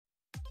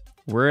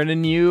We're in a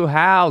new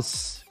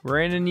house.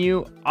 We're in a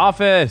new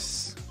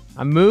office.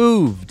 I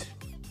moved.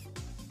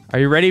 Are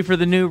you ready for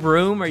the new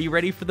room? Are you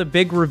ready for the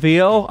big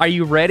reveal? Are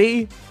you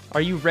ready?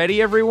 Are you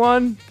ready,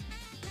 everyone?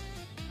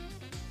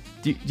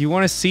 Do you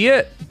want to see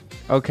it?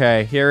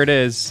 Okay, here it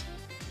is.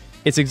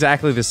 It's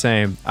exactly the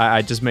same.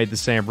 I just made the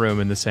same room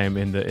in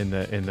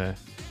the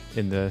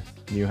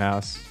new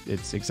house.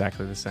 It's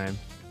exactly the same.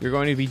 We're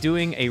going to be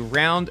doing a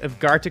round of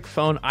Gartic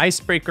Phone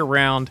icebreaker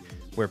round,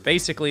 where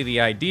basically the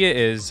idea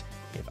is,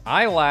 if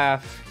I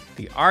laugh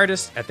the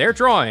artist at their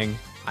drawing,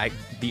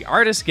 the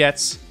artist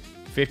gets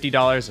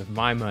 $50 of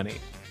my money,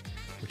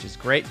 which is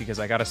great because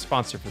I got a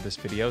sponsor for this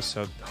video,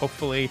 so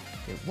hopefully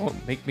it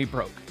won't make me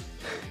broke.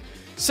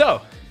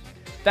 So,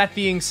 that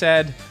being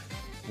said,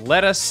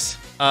 let us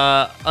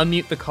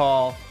unmute the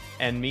call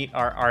and meet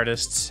our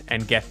artists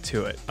and get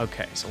to it.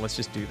 Okay, so let's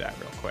just do that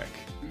real quick.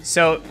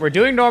 So we're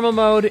doing normal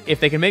mode. If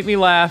they can make me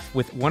laugh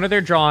with one of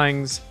their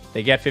drawings,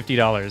 they get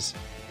 $50.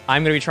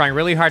 I'm gonna be trying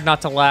really hard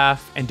not to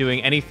laugh and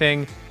doing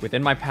anything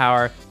within my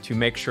power to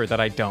make sure that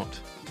I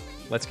don't.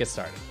 Let's get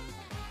started.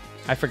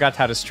 I forgot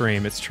how to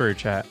stream. It's true,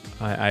 chat.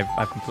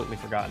 I've completely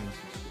forgotten.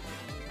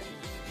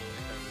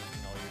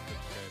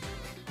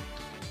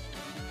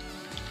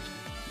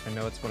 I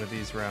know it's one of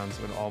these rounds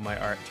when all my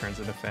art turns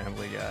into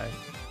Family Guy.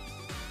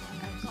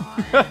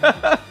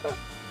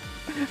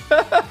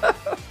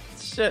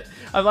 Shit,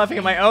 I'm laughing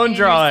at my own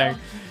drawing.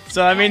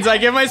 So that means I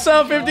give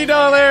myself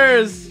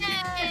 $50.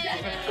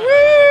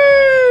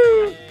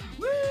 Woo!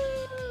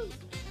 Woo!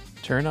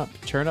 Turn up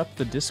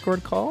the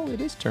Discord call?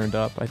 It is turned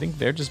up. I think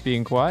they're just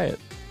being quiet.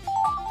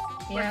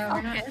 Yeah,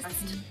 we're not.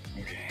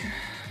 Okay.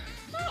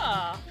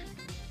 Ah.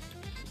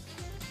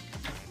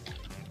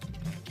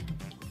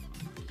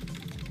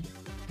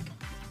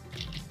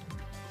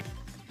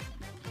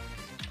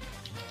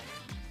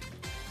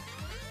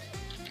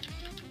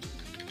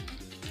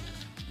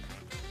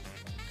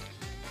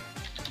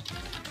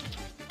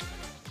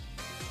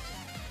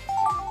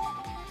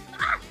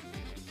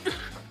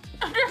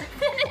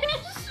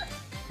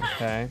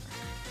 Okay.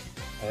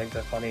 I think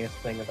the funniest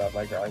thing about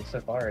my drawing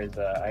so far is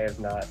I have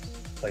not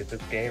played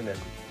this game in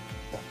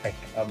like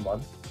a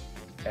month,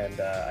 and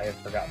I have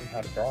forgotten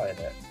how to draw in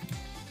it.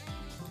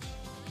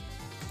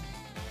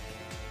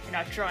 You're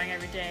not drawing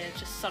every day, it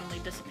just suddenly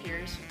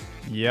disappears.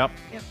 Yep.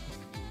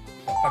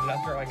 I'm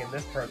not drawing in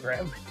this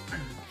program.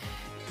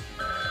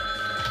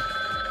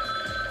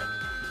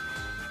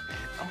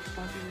 Oh,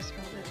 fuck, I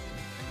misspelled it.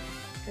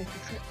 Can I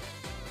fix it?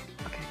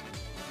 Okay.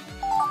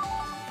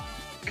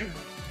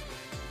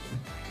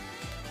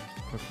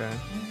 Okay.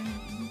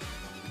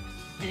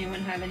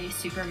 Anyone have any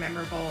super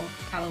memorable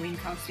Halloween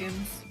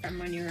costumes from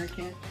when you were a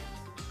kid?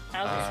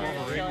 I was a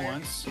serial killer.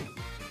 Once.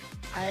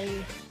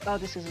 Oh,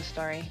 this is a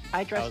story.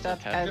 I dressed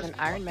up as an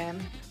Iron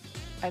Man.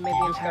 I made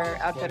the entire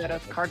outfit out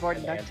of cardboard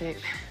and duct tape.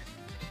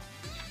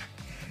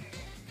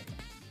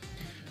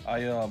 I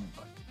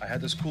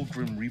had this cool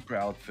Grim Reaper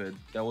outfit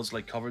that was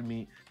like covered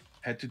me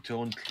head to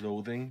toe in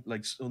clothing,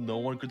 like so no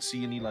one could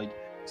see any like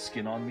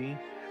skin on me.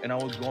 And I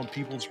would go on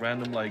people's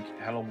random like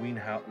Halloween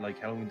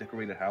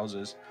decorated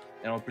houses,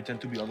 and I would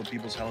pretend to be other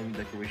people's Halloween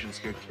decorations,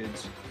 scare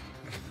kids.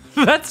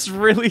 That's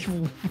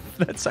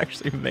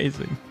actually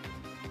amazing.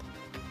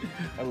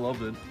 I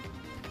loved it.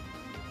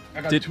 I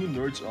got 2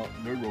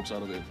 nerd ropes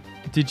out of it.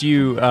 Did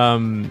you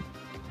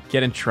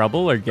get in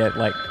trouble or get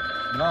like?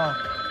 Nah.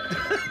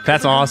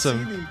 That's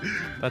awesome.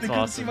 That's they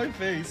awesome. Couldn't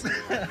see my face.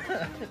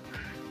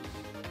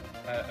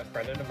 A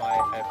friend and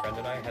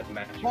I had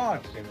matching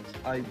costumes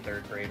in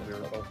 3rd grade. We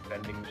were both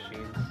vending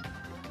machines.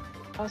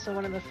 Also,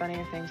 one of the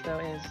funnier things though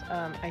is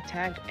I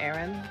tagged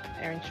Aaron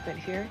Schmidt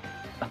here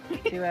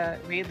to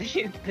read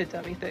the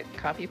dummy thick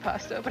copy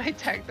pasta, but I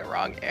tagged the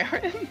wrong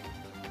Aaron.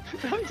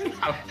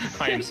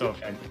 I am so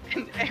offended.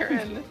 And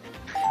Aaron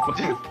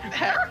just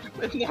tagged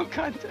with no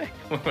context.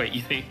 Wait,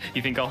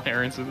 you think all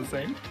Aarons are the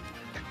same?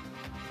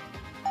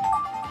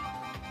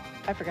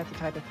 I forgot to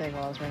type a thing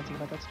while I was ranting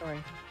about that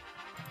story.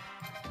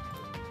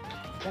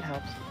 That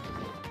helps.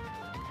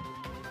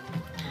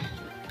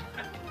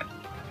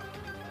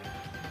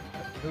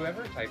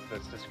 Whoever typed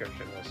this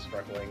description was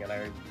struggling, and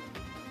I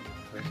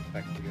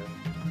respect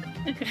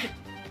you.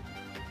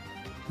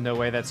 No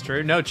way that's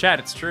true. No, chat,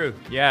 it's true.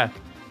 Yeah.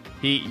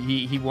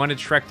 He wanted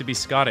Shrek to be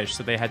Scottish,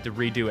 so they had to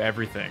redo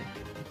everything.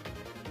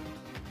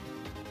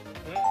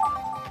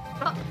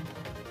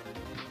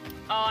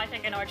 Oh, I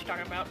think I know what you're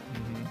talking about.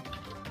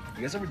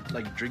 You guys ever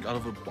like drink out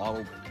of a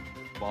bottle?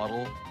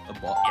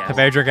 Yes. Have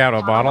I drink out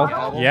a bottle?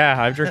 Bottle?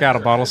 Yeah, I've drink out a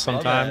bottle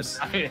sometimes.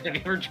 Have you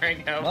ever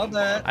drank out? Love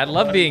that. I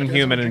love being You guys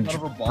human ever and drink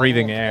out of a bottle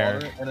breathing of air.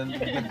 water And then you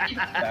get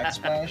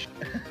backsplash.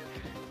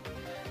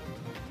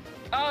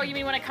 Oh, you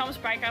mean when it comes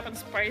back up and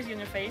sprays you in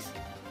your face?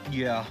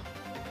 Yeah.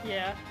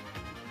 Yeah.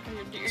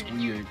 It's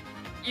weird.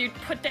 You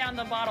put down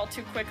the bottle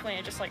too quickly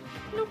and just like,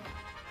 nope.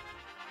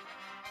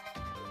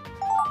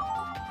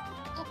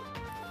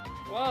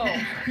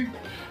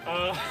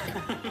 Whoa.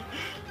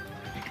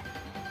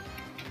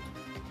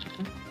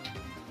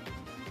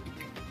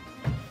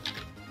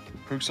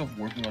 Perks of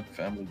working on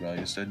Family Guy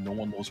is that no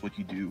one knows what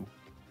you do.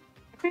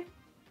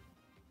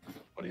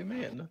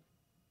 man.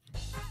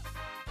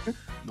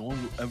 No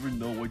one will ever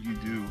know what you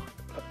do.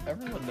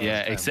 Everyone knows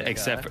Yeah, Family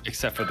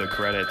except for the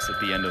credits at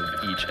the end of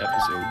each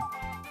episode.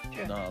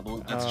 Nah,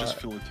 that's just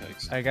filler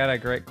text. I got a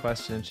great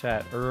question in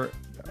chat.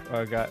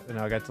 I got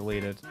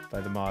deleted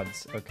by the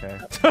mods. Okay.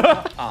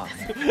 Oh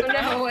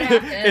no, what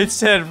happened? It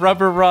said,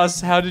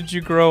 RubberRoss, how did you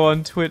grow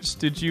on Twitch?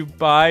 Did you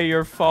buy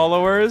your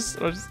followers?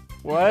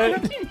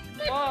 What?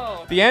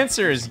 Whoa. The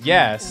answer is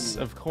yes,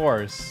 of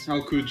course.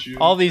 How could you?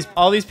 All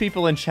these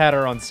people in chat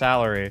are on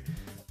salary.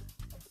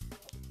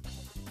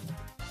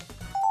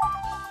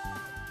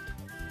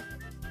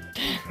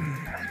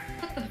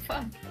 What the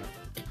fuck?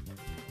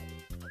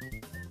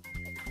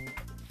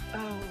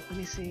 Oh, let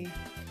me see.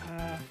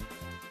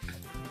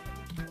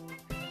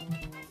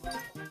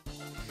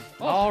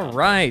 All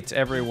right,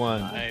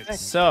 everyone.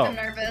 Nice. So, I'm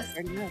nervous.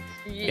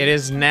 it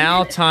is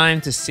now time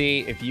to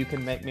see if you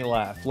can make me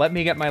laugh. Let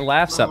me get my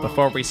laughs up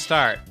before we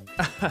start.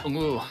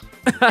 Ooh.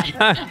 I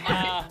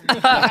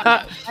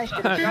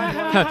should have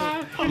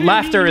tried one.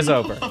 Laughter is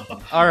over.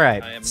 All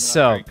right,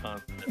 so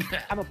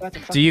I'm about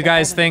to do you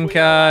guys think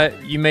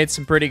you made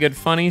some pretty good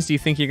funnies? Do you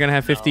think you're gonna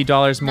have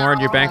 $50 more in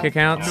your bank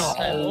accounts?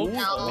 No.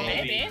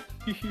 Maybe.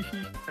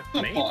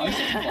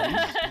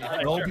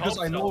 No, because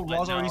I know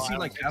Ross already seen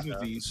like half of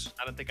these.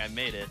 I don't think I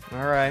made it.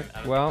 All right, I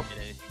don't well, think I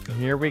made anything good.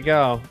 here we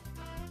go.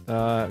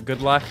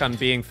 Good luck on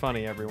being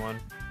funny, everyone.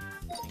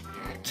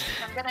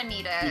 I'm gonna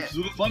need it.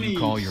 Funny. You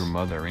call your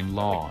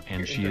mother-in-law,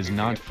 and she is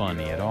not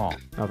funny at all.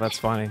 Oh, that's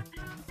funny.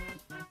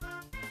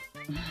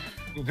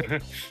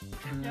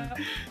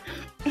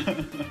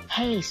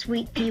 Hey,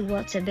 sweet pea,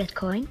 what's a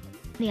Bitcoin?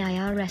 The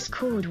IRS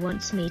code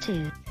wants me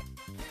to.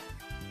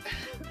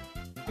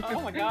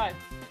 Oh my god.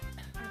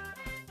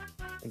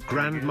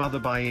 Grandmother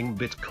buying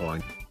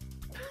Bitcoin.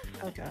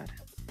 Oh god.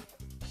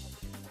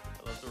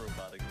 I love the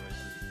robotic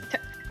voices.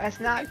 That's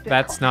not. Bitcoin.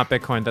 That's not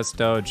Bitcoin. That's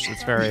Doge.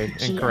 It's very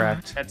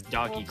incorrect. That's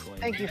doggy coin.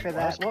 Thank you for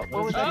that. What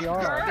was that?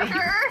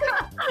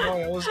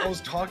 No, I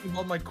was talking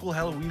about my cool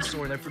Halloween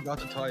story and I forgot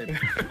to type.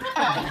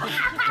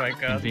 My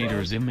God.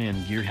 Invader Zim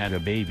and Gear had a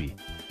baby,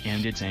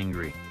 and it's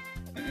angry.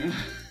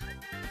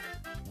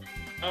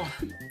 Oh,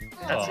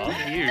 That's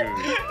cute.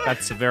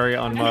 That's a very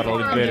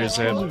unmodeled Invader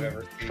Zim.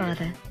 Oh,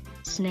 Father,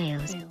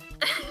 snails.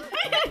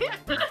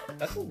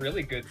 That's a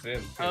really good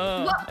sim. too.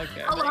 What?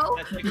 okay. Hello?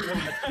 That's like the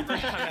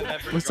first time I've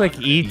ever Looks drawn like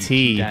a-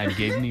 E.T. Dad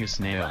gave me a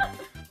snail.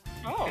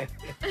 Oh.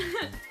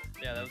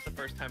 Yeah, that was the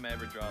first time I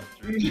ever drawn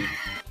a tree.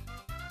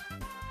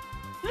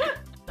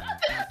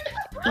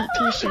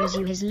 E.T. shows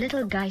you his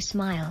little guy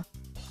smile.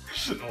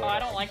 Oh, I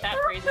don't like that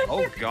phrasing.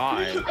 Oh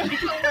God. I don't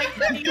like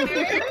that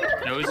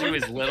either. Knows you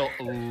is little.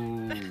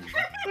 Ooh.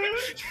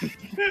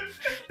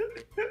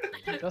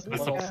 Just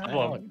That's one a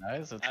problem.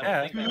 guys. It's I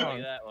don't think I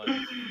made that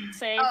one.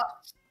 Say. Oh,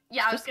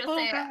 yeah, I was Just gonna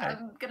say, so bad.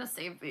 I'm gonna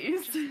save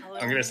these.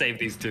 I'm gonna save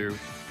these two.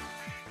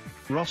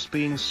 Ross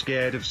being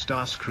scared of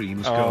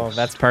Starscream's Oh, ghost.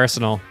 that's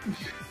personal.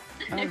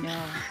 Oh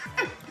no.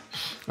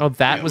 Oh,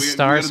 that Yeah, was we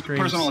gotta do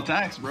personal Starscream's.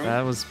 attacks, bro.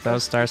 That was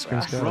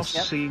Starscream's Ross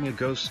ghost. seeing a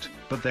ghost,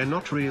 but they're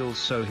not real,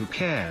 so who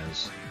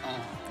cares?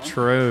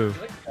 True.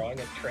 I like drawing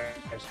a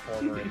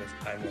transformer in this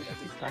time limit.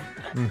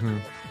 Mm-hmm.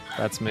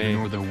 That's me.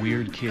 You're the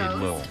weird kid,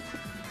 Ghost. Lil.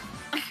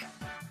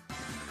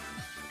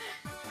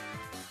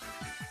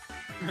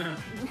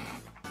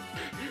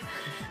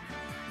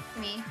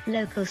 Me.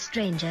 Local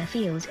stranger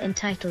feels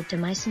entitled to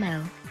my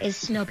smell. Is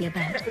snobby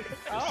about.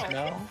 Oh.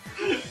 No.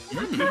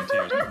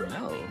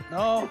 No.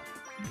 No.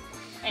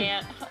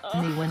 And.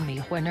 Me when me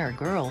when her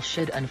girl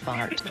should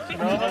unfart.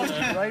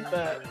 No. Right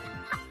there.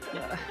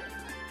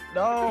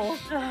 No.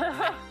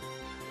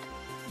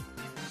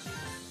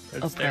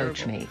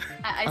 Approach me.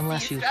 I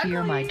Unless see you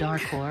fear my struggling.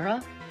 dark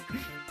aura.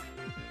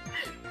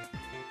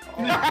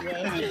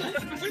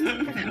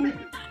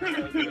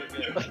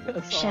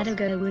 Shadow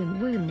go woon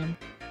woon them.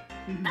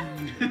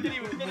 Didn't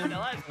even finish the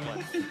last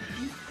one.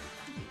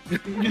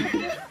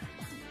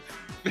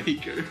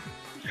 Faker.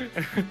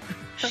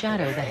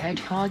 Shadow the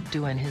hedgehog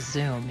doing his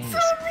zoomies.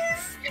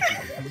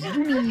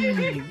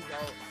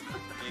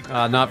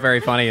 Not very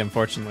funny,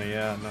 unfortunately.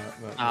 Yeah. Not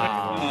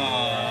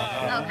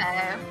Ah.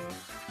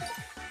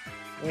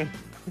 Okay.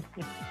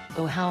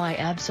 Oh, how I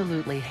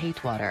absolutely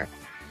hate water.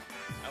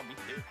 Oh, me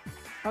too.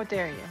 How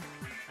dare you?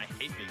 I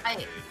hate being I-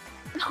 afraid.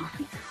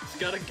 He's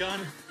got a gun.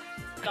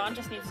 Don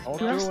just needs to. I'll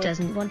Ross do it.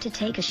 doesn't want to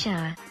take a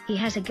shower. He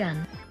has a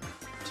gun.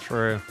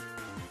 True.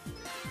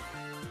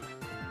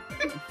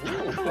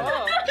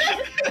 Whoa.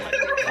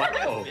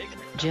 Wow.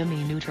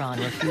 Jimmy Neutron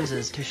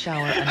refuses to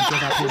shower and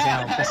give up his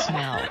alpha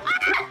smell.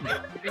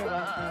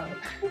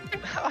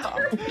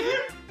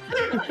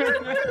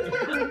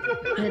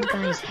 Good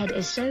guy's head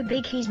is so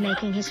big he's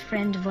making his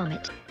friend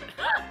vomit.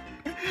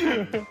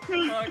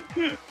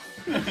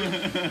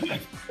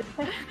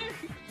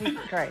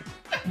 Great.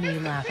 Me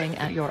laughing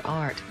at your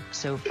art.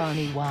 So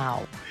funny,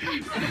 wow.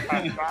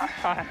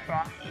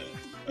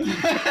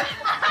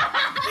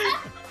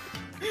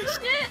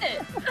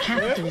 Shit.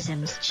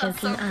 Capitalism's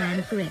choking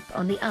iron grip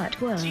on the art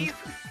world.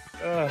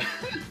 I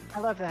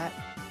love that.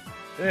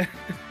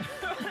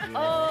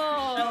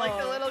 Oh. I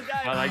like the little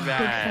I like Big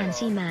that.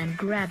 fancy man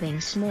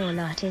grabbing small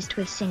artist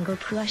with single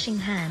crushing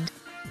hand.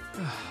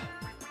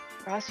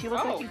 Ross, you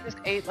look like you just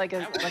ate like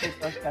a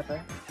ghost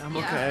pepper. I'm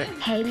okay.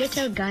 Hey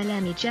little guy,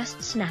 let me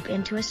just snap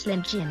into a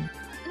Slim Jim.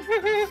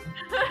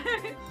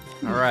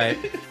 All right.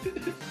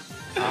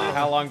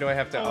 How long do I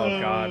have to? Oh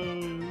God.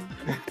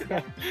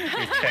 You're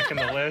checking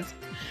the list.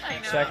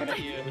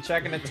 We're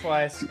checking it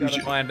twice.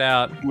 Gotta find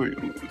out. We're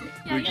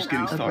just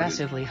getting started.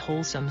 Aggressively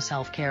wholesome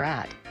self-care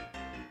at.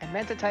 I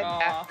meant to type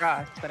at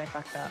Ross, but I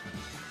fucked up.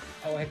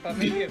 Oh, I thought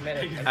maybe it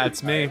meant it.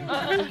 That's me.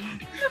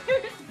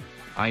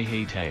 I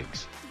hate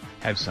eggs.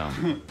 Have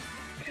some.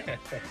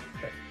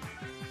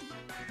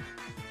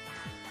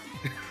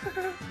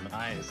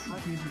 Nice.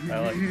 I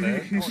like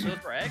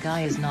that.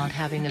 Guy is not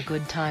having a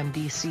good time.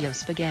 DC of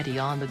spaghetti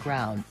on the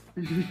ground.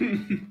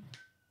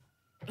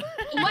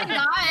 Oh my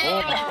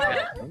god!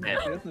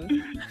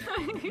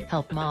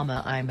 Help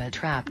mama, I'm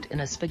trapped in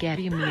a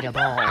spaghetti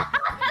meatball.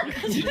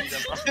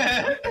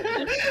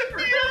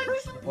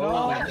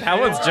 That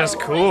one's just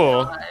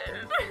cool.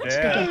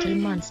 Spaghetti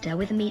monster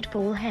with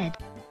meatball head.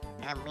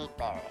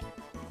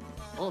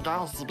 Oh,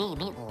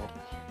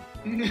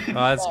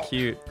 that's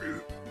cute.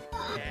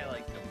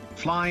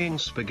 Flying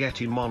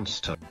spaghetti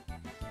monster.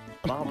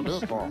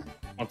 Monster.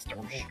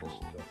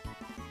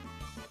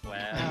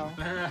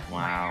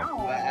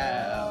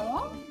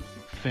 Wow.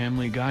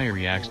 Family Guy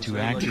reacts to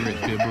accurate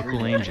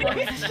biblical angel.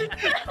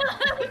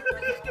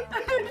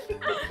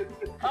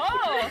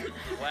 Oh!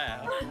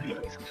 Wow.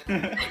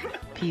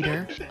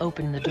 Peter,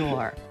 open the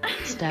door.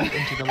 Step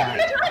into the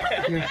light.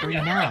 You're free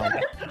now.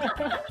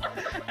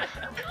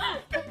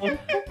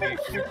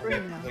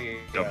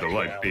 Come to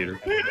life, Peter.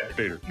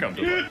 Peter, come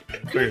to life.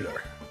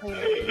 Peter.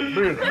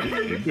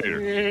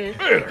 Peter.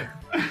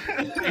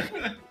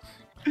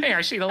 Hey,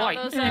 I see the light.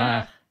 How's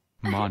Laugh.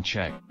 Mod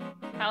check.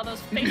 how are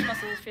those face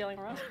muscles feeling,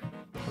 Ross?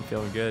 I'm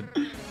feeling good.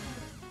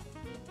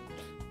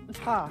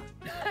 Ha.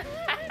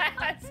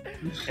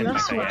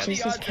 Ross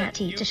watches his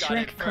cat eat a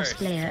Shrek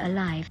cosplayer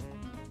alive.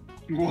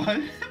 What?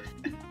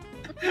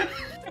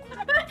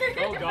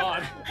 Oh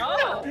God.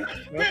 Oh!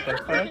 What the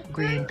fuck?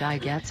 Green guy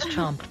gets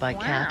chomped by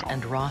cat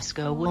and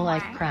Roscoe will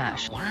like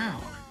crash.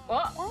 Wow.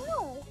 What?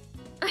 Oh!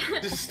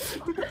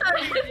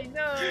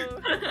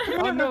 No.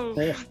 Oh no.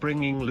 Off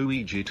bringing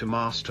Luigi to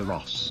Master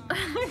Ross.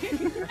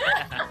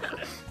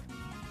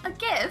 A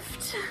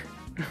gift?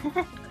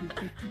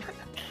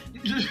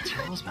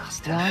 Ross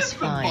finds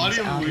body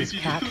of out his Luigi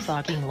cat just-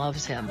 fucking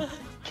loves him.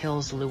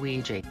 Kills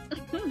Luigi.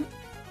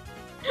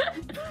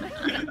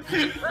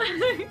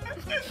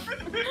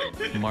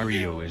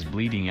 Mario is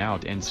bleeding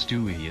out and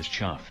Stewie is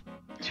chuffed.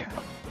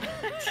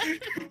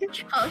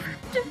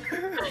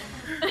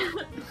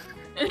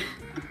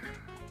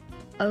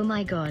 Oh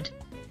my god.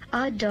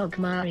 Our dog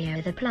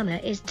Mario the plumber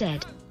is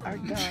dead. Our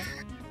dog.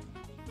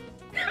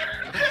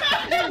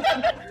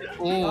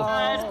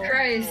 Oh,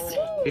 Christ.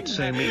 It's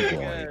a me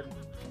boy.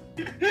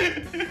 I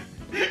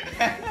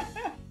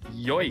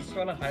just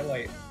want to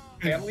highlight,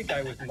 Family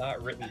Guy was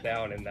not written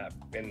down in that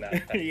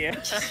text. Yeah.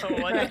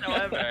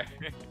 Whatsoever.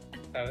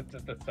 That was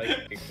just a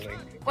psychic link.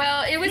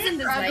 Well, it was in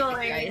the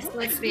Struggling. zeitgeist,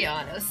 let's be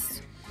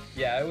honest.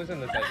 Yeah, it was in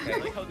the I zeitgeist.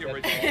 like how the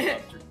original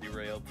subject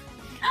derailed.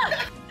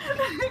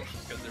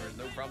 Because there was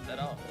no problems at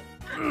all.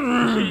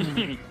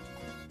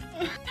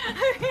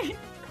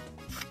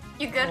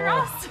 You good,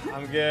 Ross?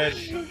 I'm good.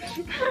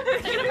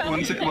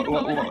 One second.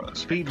 What?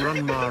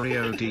 Speedrun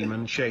Mario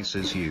Demon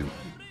chases you.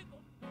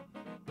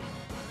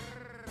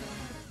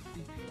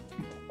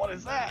 What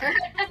is that?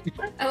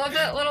 I love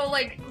that little,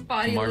 like,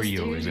 body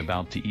Mario is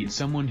about to eat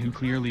someone who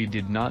clearly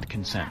did not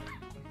consent.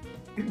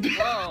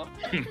 Whoa.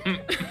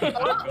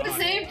 The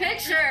same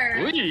picture!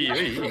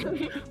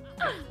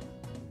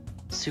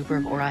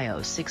 Super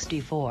Oreo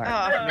 64.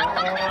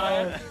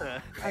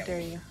 How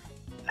dare you?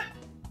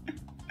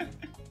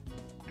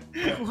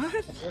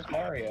 Where's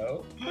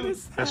Mario?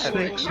 A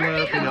snake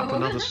slurping up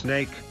another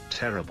snake.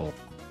 Terrible.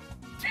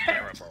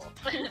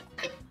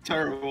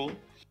 Terrible.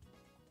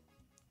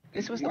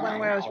 This was the one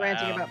where I was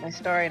ranting about my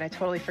story and I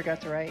totally forgot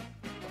to write.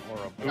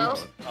 Horrible.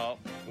 Oh.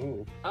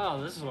 Ooh.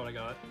 Oh, this is what I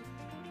got.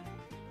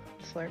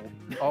 Slurp.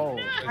 Oh,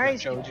 Why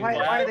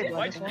are they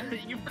doing this one?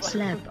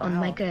 Slurp on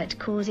my gut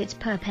cause it's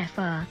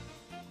perpefar.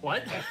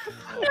 What?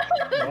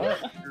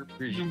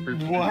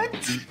 What?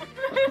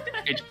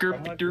 It's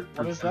derp derp.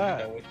 What is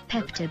that?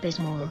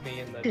 Pepto-Bismol.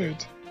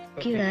 Good.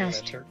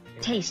 Cutest.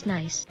 Tastes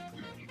nice.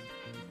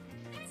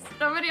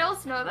 Nobody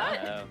else know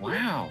that?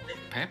 Wow.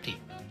 Pepti.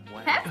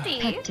 Hefty!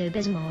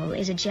 Pepto-Bismol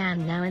is a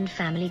jam now and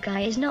Family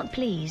Guy is not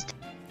pleased.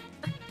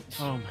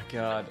 Oh my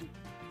god.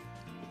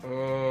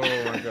 Oh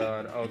my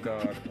god. Oh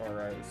god.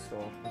 Alright,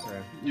 still.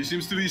 Okay. You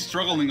seems to be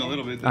struggling a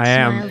little bit. I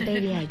am. Smile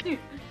baby egg.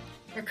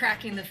 We're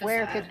cracking the facade.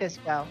 Where could this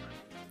go?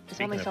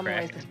 There's only of so many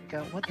ways crack. this could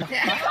go. What the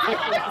fuck?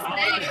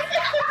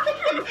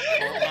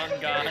 Hold on,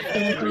 God.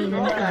 In green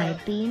and guy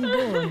being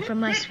born from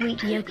my sweet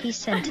Yoki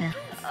center.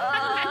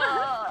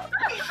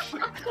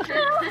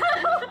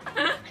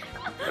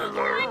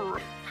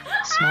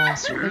 Small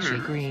squishy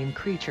green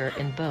creature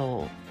in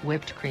bowl.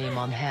 Whipped cream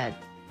on head.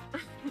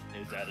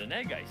 Is that an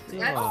egg I see?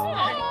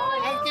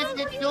 That's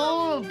just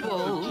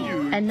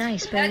adorable. A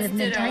nice bowl That's of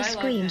mint ditto, I ice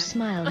love cream that.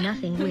 smile,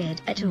 nothing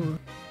weird at all.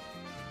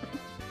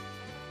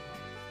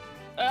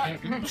 Wait,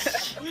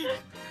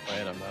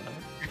 I'm not.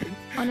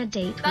 On a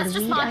date That's with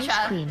just weed ice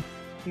matcha. cream.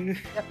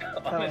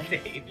 On a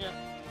date.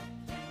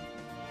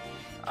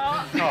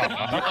 Oh,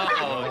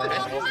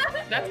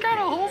 that's kind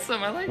of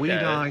wholesome. I like Weed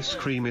that. ice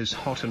cream is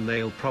hot and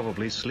they'll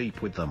probably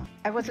sleep with them.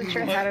 I wasn't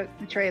sure how to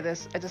portray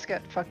this. I just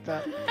got fucked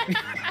up.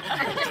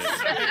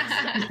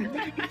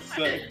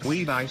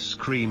 Weed ice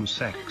cream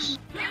sex.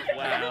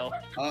 Wow.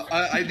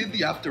 I did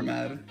the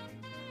aftermath.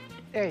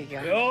 There you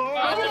go.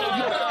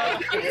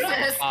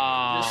 Jesus.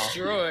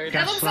 Destroyed.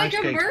 That looks like Gaslight a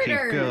gatekeep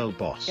murder. girl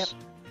boss. Yep.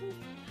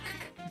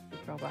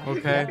 Robot.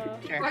 Okay.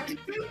 Fuck so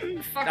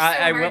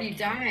I hard will. he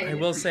died. I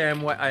will say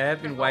I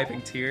have been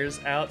wiping tears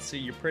out, so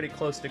you're pretty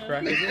close to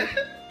cracking it.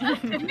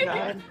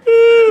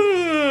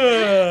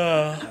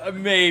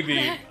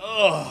 Maybe.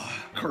 Ugh.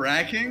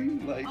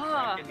 Cracking? Like,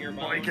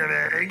 Like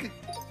an egg?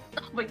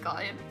 Oh my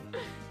god.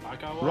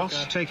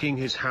 Ross taking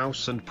his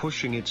house and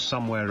pushing it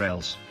somewhere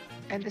else.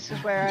 And this is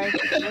where I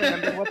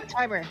remember what the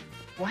timer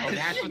was. Oh,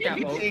 that's what that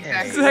It's was.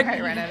 exactly Is that where I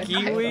ran out of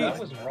kiwi? time. That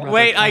was wrong.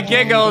 Wait, I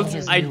giggled.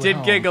 His I new did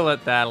home. giggle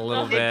at that a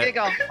little Big bit.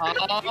 giggle.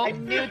 I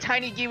knew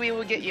Tiny Giwi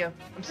would get you.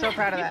 I'm so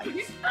proud of that.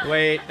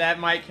 Wait, that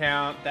might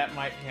count. That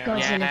might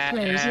count. Godzilla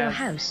throws your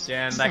house.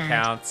 Jen, that Sad.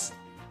 counts.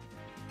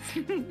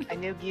 I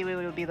knew Giwi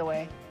would be the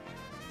way.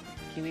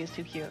 Giwi is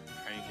too cute.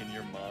 Cranking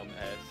your mom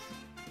ass.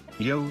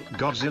 Yo,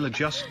 Godzilla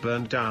just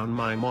burned down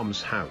my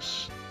mom's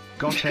house.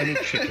 Got any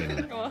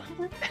chicken? Oh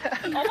my god!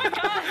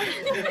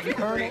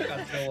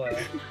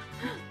 Godzilla.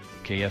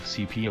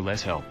 KFC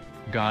PLS help.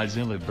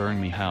 Godzilla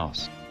burn me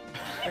house.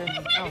 Burn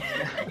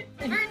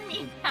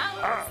me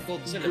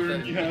house.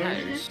 Burn your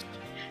house.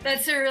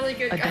 That's a really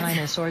good A guy.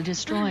 dinosaur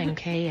destroying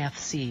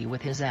KFC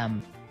with his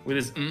M. With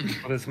his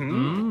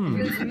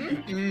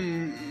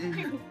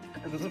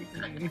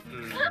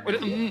What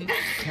is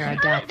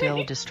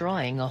Pterodactyl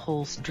destroying a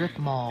whole strip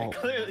mall.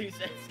 Clearly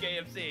says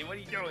KFC. What are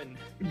you doing?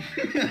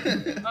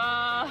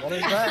 What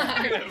is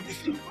that?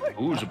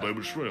 Ooh, it's a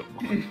baby shrimp.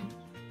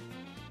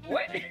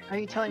 What? Are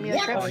you telling me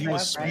that shrimp Oh, he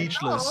was right?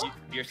 speechless.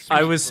 You're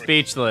I was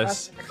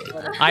speechless.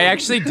 I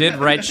actually did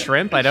write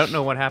shrimp. I don't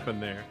know what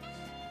happened there.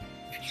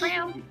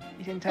 You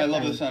didn't I type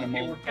love that. this We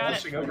animal. were Got it.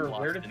 crossing over.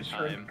 Where did the Lost in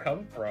shrimp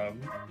come from?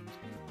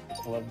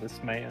 I love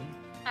this man.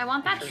 I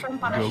want that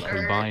shrimp on a Goku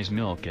shirt. buys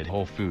milk at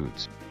Whole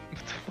Foods.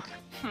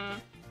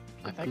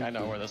 I think I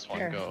know where this one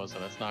Here. goes,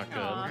 and it's not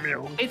good.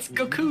 Aw. It's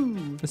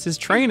Goku. This is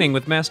training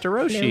with Master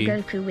Little Roshi.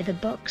 Goku with a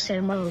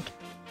boxer mold.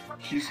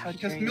 He's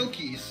just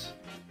milkies.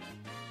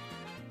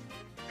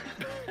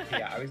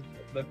 Yeah,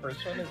 the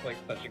first one is like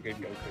such a good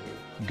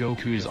Goku.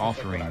 Goku is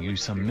offering you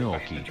some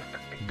milky.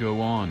 Go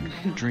on,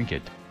 drink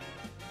it.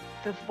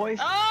 The voice.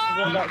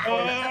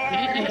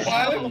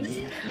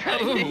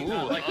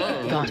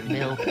 Got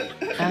milk.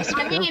 Ask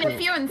I mean, Goku.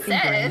 if you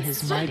Fingering his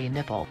insist. mighty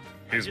nipple.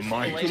 His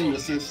mic. Little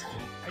assist.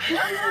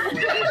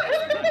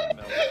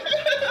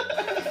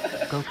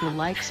 Goku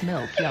likes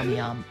milk. Yum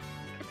yum.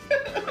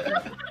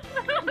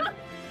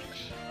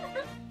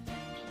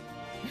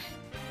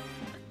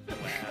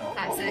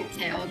 Classic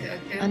tail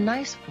Goku. A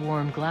nice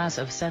warm glass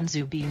of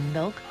senzu bean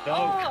milk.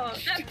 Oh,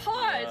 that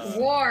pause!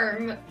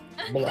 Warm.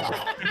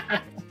 Oh.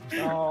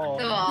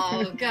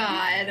 Oh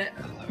god.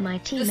 My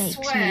tea The makes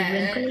me sweat.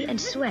 wrinkly and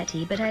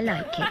sweaty, but I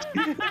like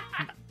it.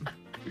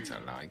 It's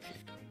unlike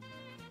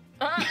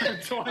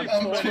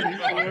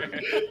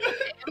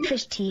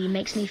Fish tea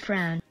makes me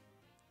frown.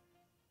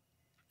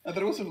 I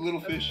thought it was a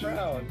little fish.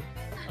 Brown.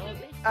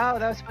 Oh,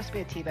 that was supposed to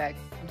be a tea bag.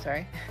 I'm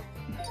sorry.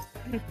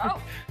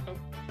 Oh,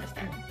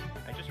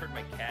 I just heard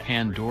my cat.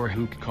 Hand door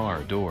hook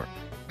car door.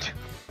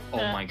 Oh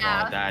my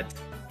god,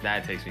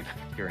 that takes me back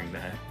hearing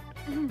that.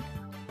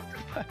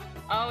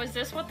 oh, is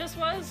this what this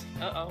was?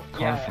 Uh-oh.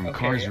 Car from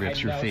Cars rips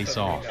I your now face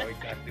suddenly off. know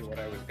exactly what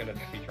I was gonna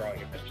be drawing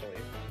eventually.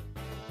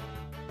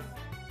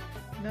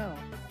 No.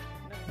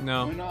 Why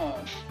No.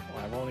 not?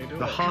 I won't do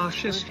The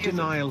harshest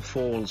denial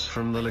falls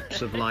from the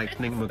lips of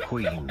Lightning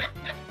McQueen.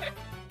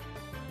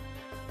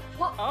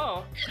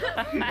 Oh.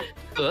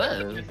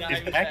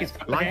 His back is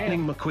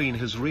Lightning McQueen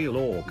has real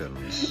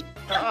organs.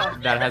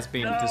 That has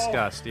been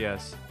discussed,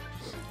 yes.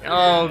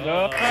 Oh,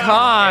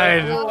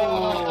 God!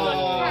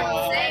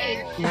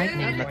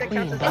 Lightning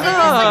McQueen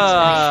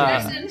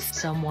Ah. buys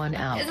someone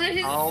out. Isn't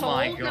his Oh soul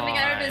my coming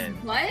out of his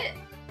God. butt?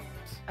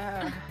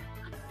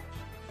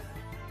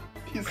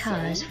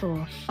 Cars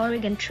for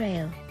Oregon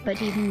Trail,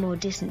 but even more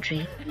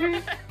dysentery.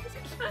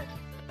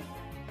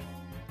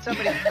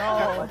 Somebody.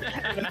 No.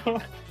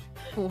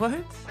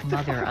 What?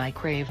 Mother, I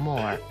crave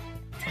more.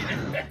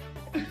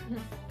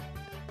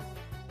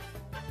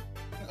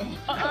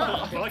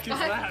 What is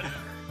that?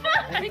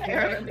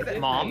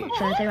 Mom?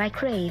 Further, I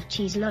crave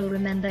cheese. Lol,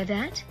 remember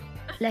that?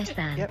 Less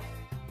than. Yep.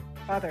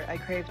 Father, I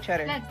crave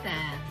cheddar. That's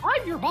that.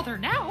 I'm your mother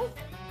now.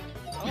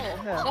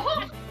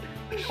 Oh.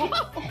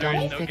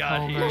 Danny No Thick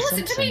God Homer here. Listen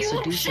to Simpson me, you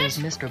little seduces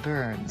shit. Mr.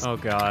 Burns. Oh,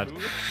 God.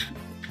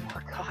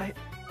 God.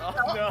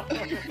 Oh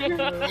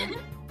no.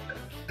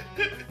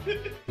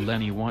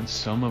 Lenny wants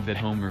some of that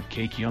Homer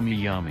cake. Yummy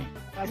yummy.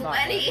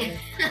 Lenny.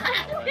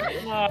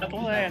 Not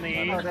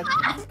Lenny. Oh,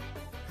 that's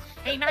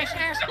Hey, nice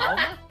asshole.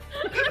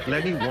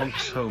 Lenny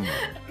wants Homer.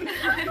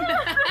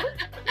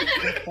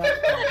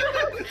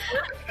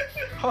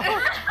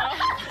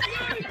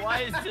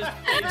 Why is this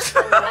place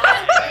so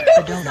wide?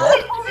 A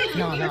donut.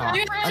 No, no. A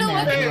man who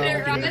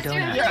rolled in a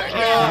donut.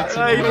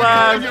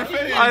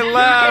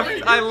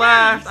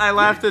 I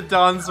laughed at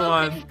Don's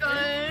one.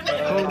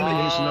 Homer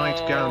in his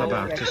nightgown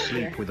about to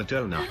sleep with a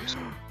donut.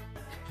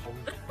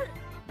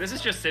 This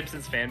is just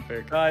Simpsons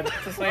fanfic. God,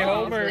 to say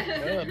Homer.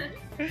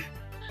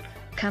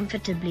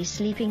 Comfortably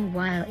sleeping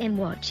while I'm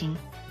watching.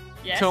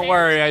 Yes, Don't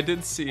worry, I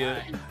did see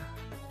it.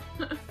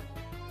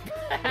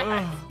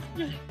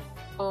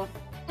 Oh.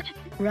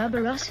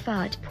 RubberRoss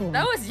fart porn.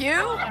 That was you?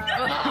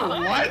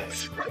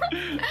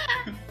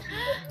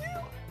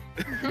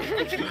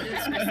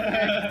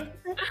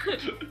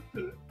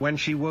 When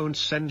she won't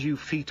send you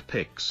feet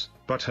pics,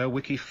 but her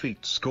wiki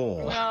feet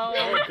score. No.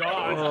 Oh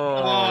god.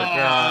 Oh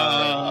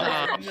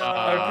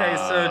god. Okay,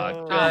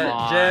 so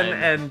Jen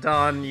and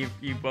Don, you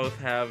both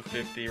have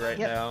 50 right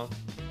Yep. now.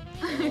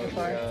 so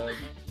far.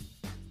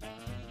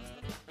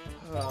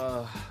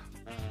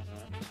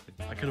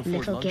 I can afford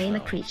Little lunch gamer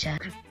now. creature.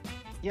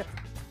 Yep.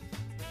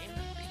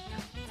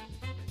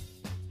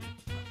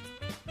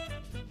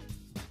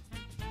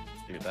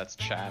 Dude, that's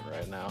chat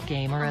right now.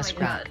 Gamerous Oh my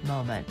crack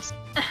moments.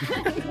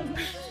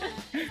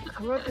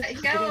 Who wrote this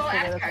Go,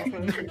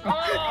 political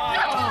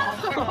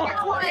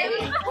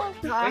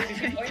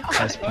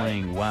Us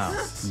playing WoW.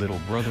 Little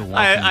brother walking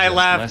I just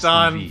laughed, less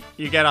Don. than V.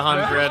 You get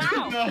 100.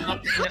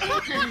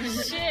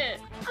 Shit.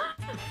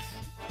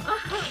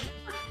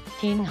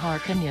 King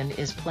Harkonyan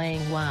is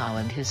playing WoW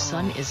and his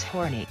son is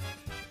horny.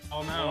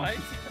 Oh no.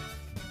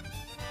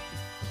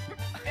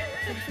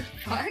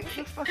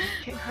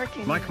 Fuck.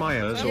 Mike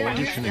Myers Yeah,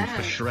 auditioning yeah.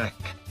 for Shrek.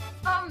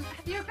 Have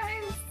you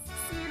guys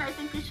seen I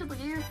Think We Should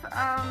Leave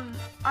on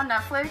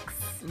Netflix?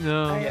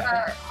 No.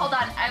 Hold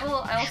on, I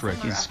will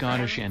Shrek is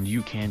Scottish and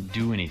you can't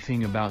do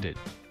anything about it.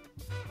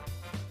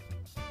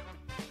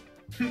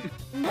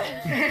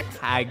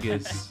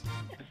 Haggis.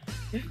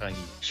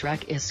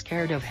 Shrek is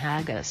scared of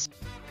haggis.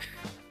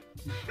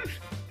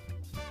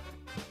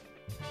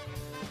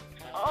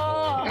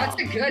 Oh. That's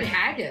a good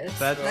haggis.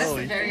 That's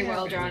That's- very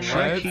well drawn. Shrek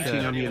Right.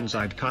 eating onions.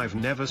 I've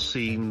never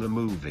seen the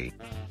movie.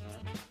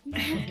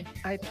 Wait,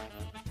 I had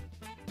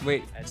no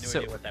so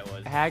idea what that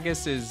was.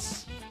 haggis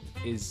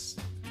is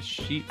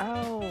sheep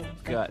Oh,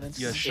 guts.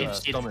 Yeah, It's stomach.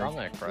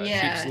 stomach, right?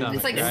 Yeah, stomach,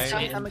 it's like right?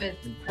 stuff, Stomach.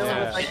 but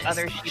Yeah. like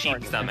other sheep Sheep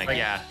organs. stomach,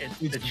 yeah.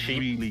 It's sheep.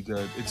 really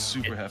good. It's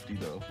super hefty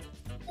though.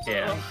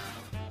 Yeah.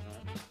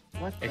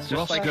 What It's the just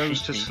Ross like goes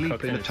sheep to being sleep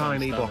cooked in in a its own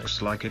tiny stomach.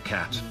 box like a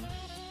cat.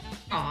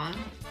 aw.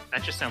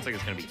 That just sounds like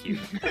it's gonna be cute.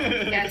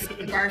 Yes,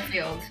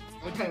 Garfield.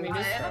 Okay.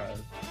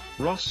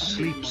 Ross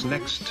sleeps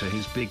next to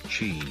his big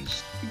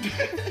cheese.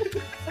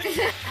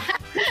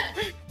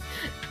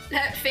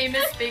 That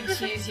famous big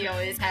cheese he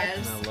always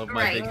has. I love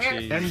my Right. big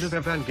cheese. End of I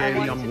wanted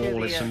Evangelion to do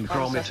Wallace the, and Bonus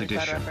Gromit Justice Cloud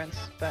edition. reference,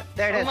 but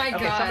there it Oh is. my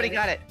Okay, God. somebody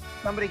got it.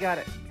 Somebody got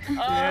it. Oh,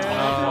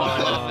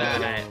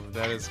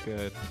 that is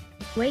good.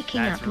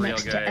 Waking That's up real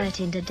next good. to Ert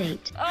in the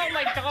date. Oh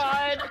my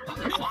god.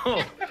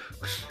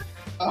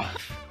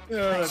 Be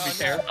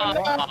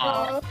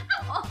careful.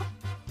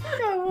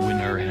 When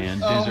her hand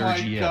is Oh her my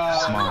GF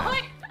God. smile.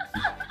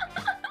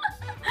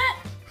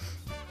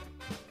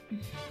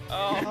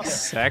 Oh.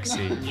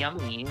 Sexy.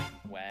 Yummy.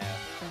 Wow.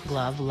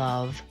 Glove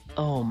love.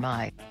 Oh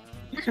my.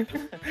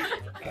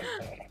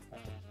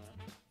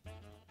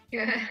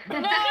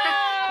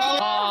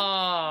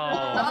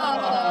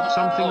 Oh.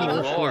 Something Oh,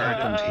 awful Lord.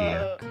 happened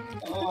here.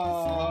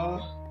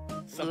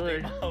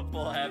 Something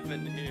awful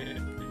happened here.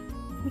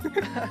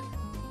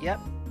 Yep.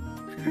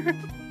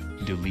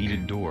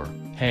 Deleted door.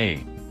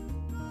 Hey.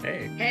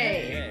 Hey.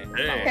 Hey.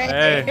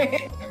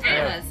 Hey.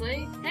 Hey,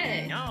 Leslie.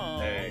 Hey. Yo.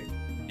 Hey.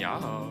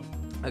 Yo.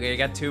 Okay, you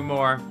got two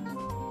more.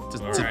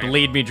 Just to Alright.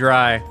 bleed me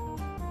dry.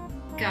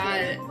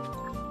 God.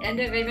 End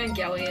of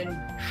Evangelion,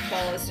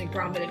 Wallace and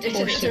Gromit edition. It's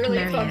Bullshit really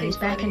Mario fucking is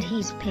back and funny.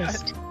 he's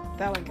pissed.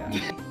 That one got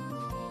me.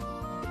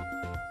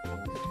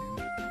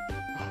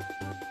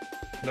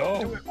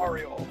 No.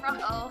 Mario.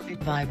 Uh-oh.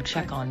 Vibe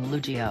check on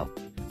Lucio.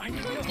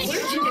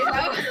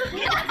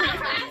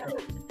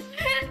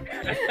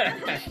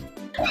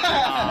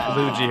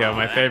 Lugia,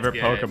 my favorite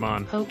good.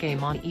 Pokemon.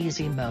 Pokemon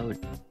easy mode.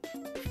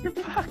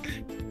 Fuck.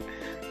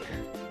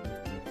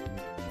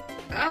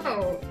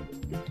 Oh.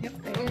 Yep.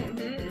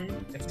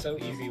 Mhm. It's so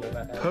easy when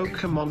that happens.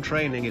 Pokemon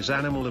training is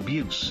animal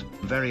abuse.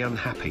 Very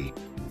unhappy.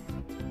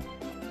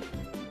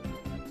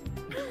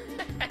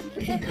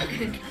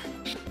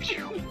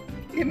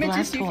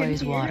 Images you can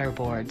Blastoise hear.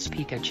 waterboards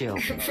Pikachu.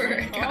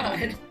 For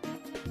God.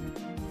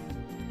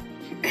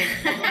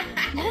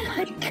 Oh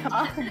my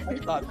god. I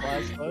thought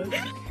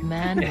Blastoise.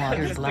 Man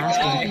water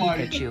blasting Oh my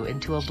Pikachu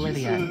into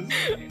oblivion.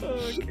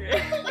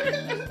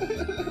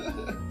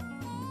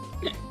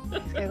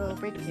 Let's get a little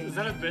break. Is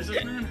that a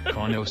businessman?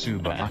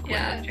 Konosuba Aqua.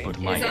 Yeah, But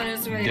he's like, on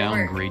his way to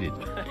work. downgraded.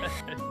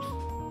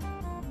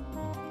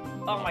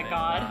 Oh my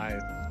god.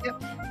 Nice.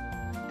 Yep.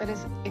 That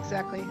is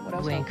exactly what I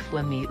was Wink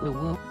hoping. flammy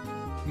woo.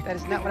 That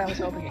is not what I was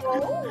hoping it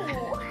could.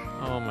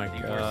 Oh my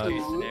Worst god.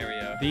 case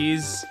scenario.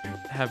 These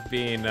have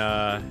been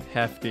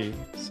hefty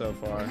so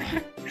far.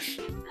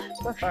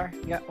 So far,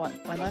 you got what?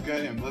 One left? Let's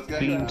get him. Let's get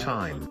Bean him.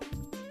 time.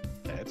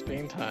 Yeah, it's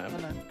bean time.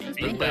 Hold on. It's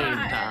bean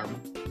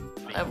time.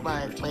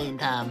 Everybody's bean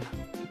time.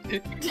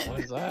 What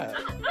is that?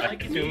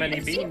 Too many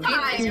beans.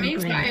 Bean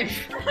time.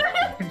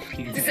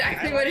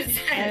 Exactly what it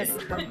says.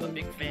 I'm a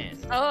big fan.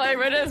 Oh, I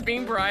read it as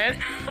being Brian.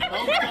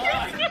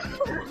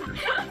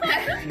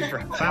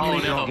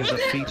 Family dog is a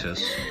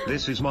fetus.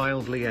 This is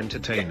mildly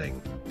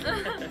entertaining.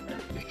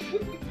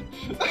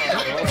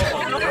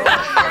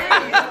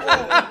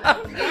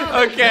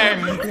 Okay,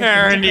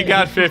 Aaron, you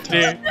got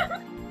 50.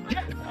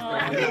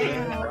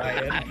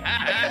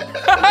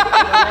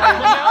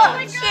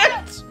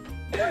 Shit!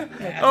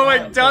 Oh my,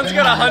 Don's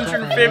got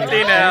 150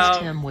 Raised now.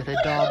 him with a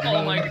dog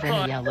named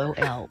the Yellow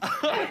Elk.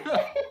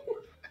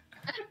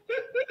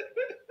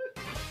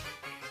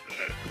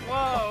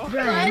 Whoa.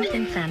 Brian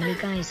from Family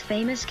Guy's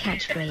famous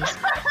catchphrase.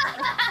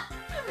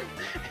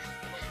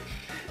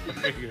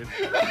 Very good.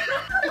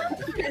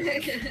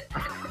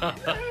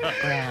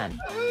 Bran.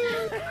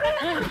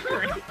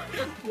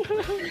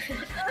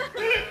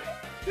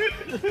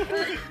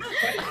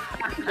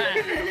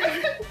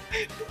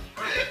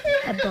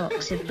 A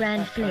box of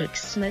bran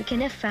flakes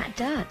smoking a fat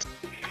dart.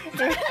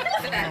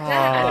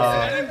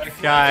 Oh,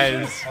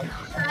 guys.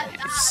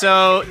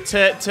 So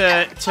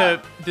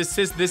this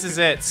is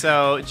it.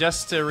 So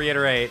just to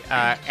reiterate,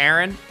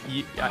 Aaron,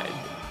 you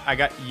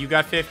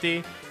got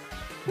 50.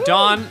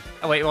 Don,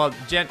 oh wait, well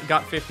Jen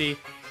got 50.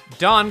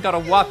 Don got a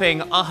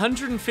whopping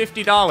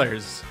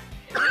 $150.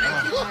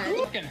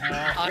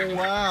 Oh,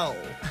 wow.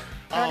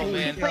 Oh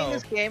man, playing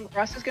this game,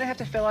 Ross is gonna have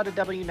to fill out a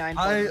W-9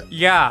 form.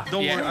 Yeah.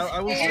 Don't worry, I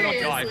will set up.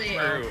 Seriously.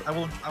 I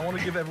want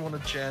to give everyone a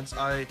chance.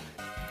 I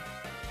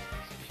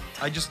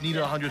just need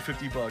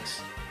 150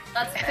 bucks.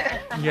 That's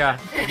fair. Yeah.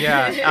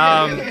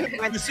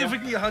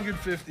 Specifically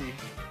 150.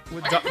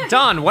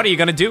 Don, what are you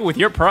gonna do with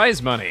your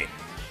prize money?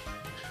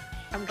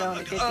 I'm going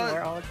to Disney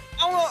World.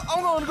 I'm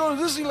going to go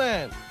to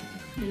Disneyland.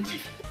 You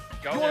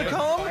want to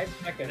come?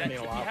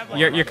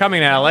 You're coming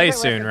to LA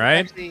soon,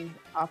 right?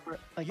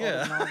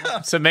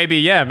 Yeah. So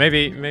maybe we'll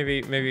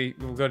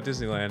go to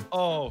Disneyland.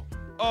 Oh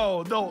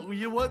no!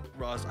 You know what,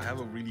 Ross? I have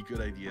a really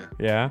good idea.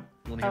 Yeah.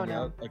 You want to hear me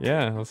out? Okay.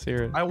 Yeah, let's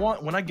hear it. I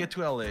want when I get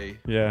to LA.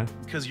 Yeah.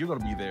 Because you're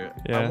gonna be there.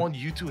 Yeah. I want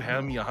you to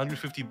hand me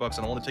 150 bucks,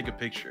 and I want to take a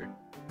picture.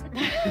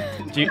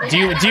 Do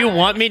you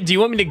want me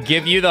to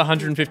give you the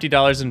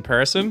 $150 in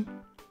person?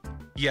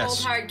 Yes. Cold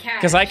hard cash.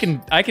 Because I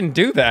can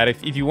do that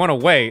if you want to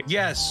wait.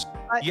 Yes.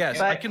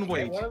 Yes, I can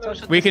wait.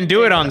 We can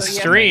do it on So you have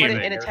to stream. put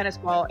it in a tennis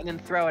ball and then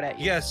throw it at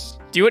you. Yes.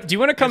 Do you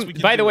want to come? we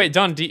can By the do way, it.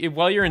 Don,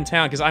 while you're in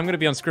town, because I'm gonna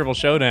be on Scribble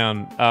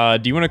Showdown.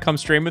 Do you want to come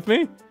stream with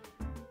me?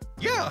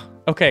 Yeah.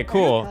 Okay,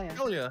 cool.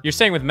 Hell yeah. You're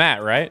staying with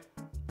Matt, right?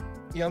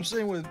 Yeah, I'm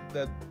staying with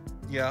that.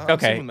 Yeah. I'm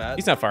Okay, staying with Matt.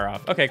 he's not far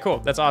off. Okay, cool.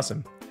 That's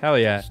awesome. Hell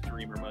yeah.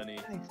 Streamer money.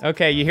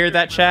 Okay, you hear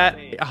that, chat?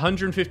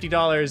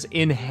 $150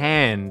 in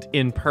hand,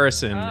 in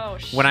person. Oh,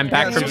 when I'm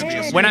back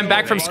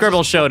from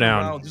Scribble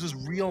Showdown. This is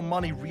real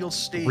money, real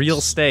stakes.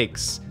 Real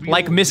stakes, Real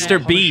like Mr.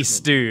 punishment.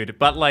 Beast, dude,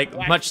 but like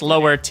much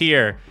lower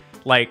tier.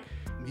 Like,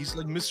 He's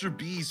like Mr.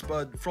 Beast,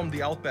 but from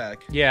the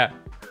Outback. yeah,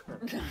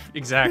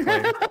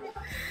 exactly.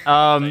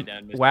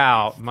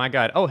 Wow, my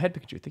God. Oh, head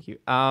Pikachu, thank you.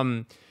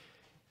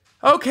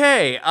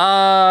 Okay.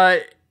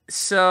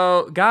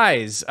 So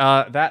guys,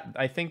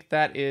 I think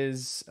that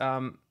is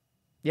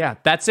yeah,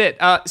 that's it.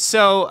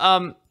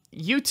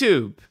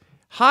 YouTube.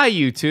 Hi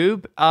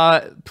YouTube.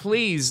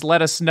 Please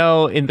let us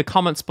know in the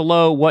comments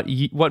below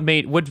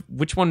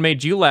which one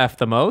made you laugh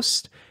the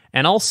most.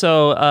 And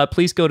also,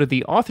 please go to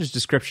the author's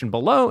description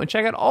below and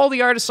check out all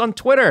the artists on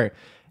Twitter.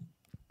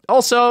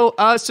 Also,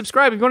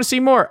 subscribe if you want to see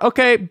more.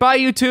 Okay, bye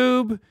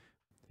YouTube.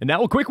 And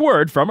now a quick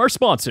word from our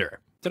sponsor.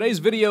 Today's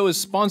video is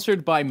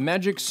sponsored by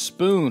Magic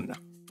Spoon.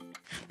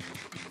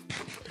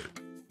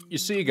 You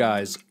see,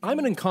 guys, I'm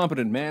an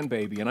incompetent man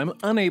baby and I'm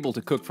unable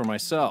to cook for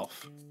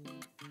myself.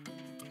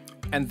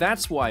 And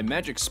that's why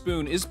Magic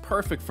Spoon is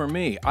perfect for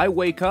me. I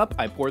wake up,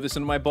 I pour this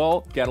into my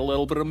bowl, get a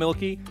little bit of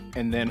milky,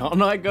 and then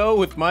on I go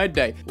with my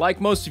day.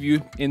 Like most of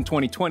you, in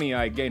 2020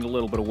 I gained a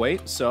little bit of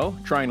weight, so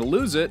trying to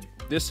lose it,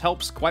 this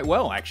helps quite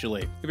well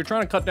actually. If you're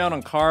trying to cut down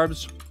on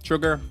carbs,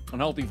 sugar,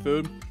 unhealthy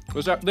food,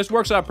 this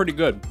works out pretty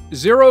good.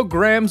 0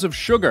 grams of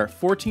sugar,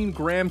 14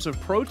 grams of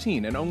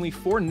protein, and only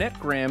 4 net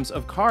grams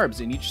of carbs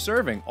in each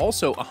serving.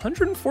 Also,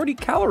 140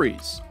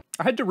 calories.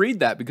 I had to read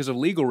that because of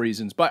legal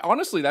reasons, but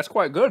honestly, that's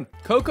quite good.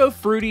 Cocoa,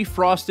 fruity,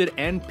 frosted,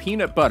 and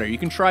peanut butter. You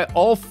can try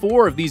all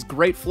 4 of these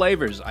great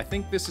flavors. I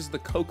think this is the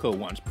cocoa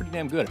one. It's pretty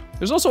damn good.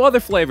 There's also other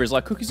flavors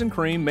like cookies and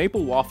cream,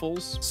 maple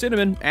waffles,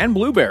 cinnamon, and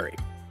blueberry.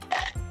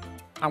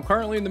 I'm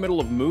currently in the middle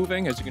of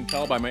moving, as you can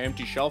tell by my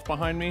empty shelf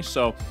behind me,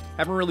 so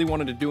haven't really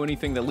wanted to do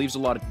anything that leaves a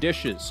lot of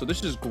dishes. So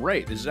this is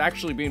great. This is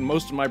actually been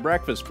most of my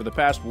breakfast for the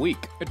past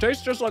week. It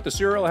tastes just like the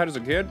cereal I had as a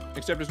kid,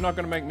 except it's not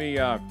gonna make me,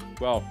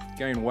 well,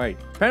 gain weight.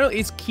 Apparently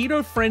it's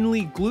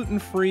keto-friendly,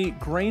 gluten-free,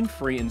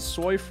 grain-free, and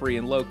soy-free,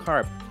 and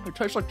low-carb. It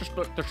tastes like just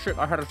the shit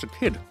I had as a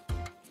kid,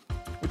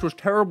 which was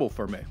terrible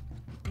for me.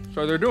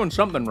 So they're doing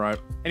something right.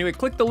 Anyway,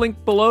 click the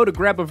link below to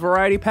grab a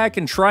variety pack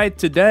and try it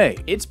today.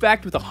 It's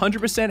backed with a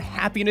 100%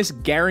 happiness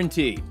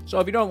guarantee. So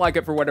if you don't like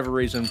it for whatever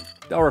reason,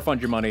 they'll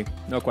refund your money,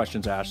 no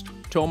questions asked.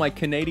 To all my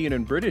Canadian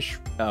and British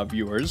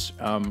viewers,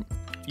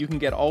 you can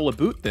get all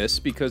about this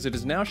because it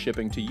is now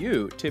shipping to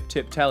you. Tip,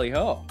 tip, tally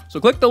ho. So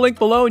click the link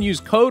below and use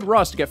code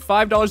ROSS to get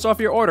 $5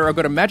 off your order, or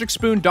go to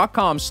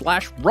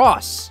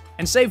magicspoon.com/Ross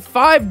and save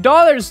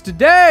 $5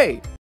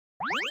 today.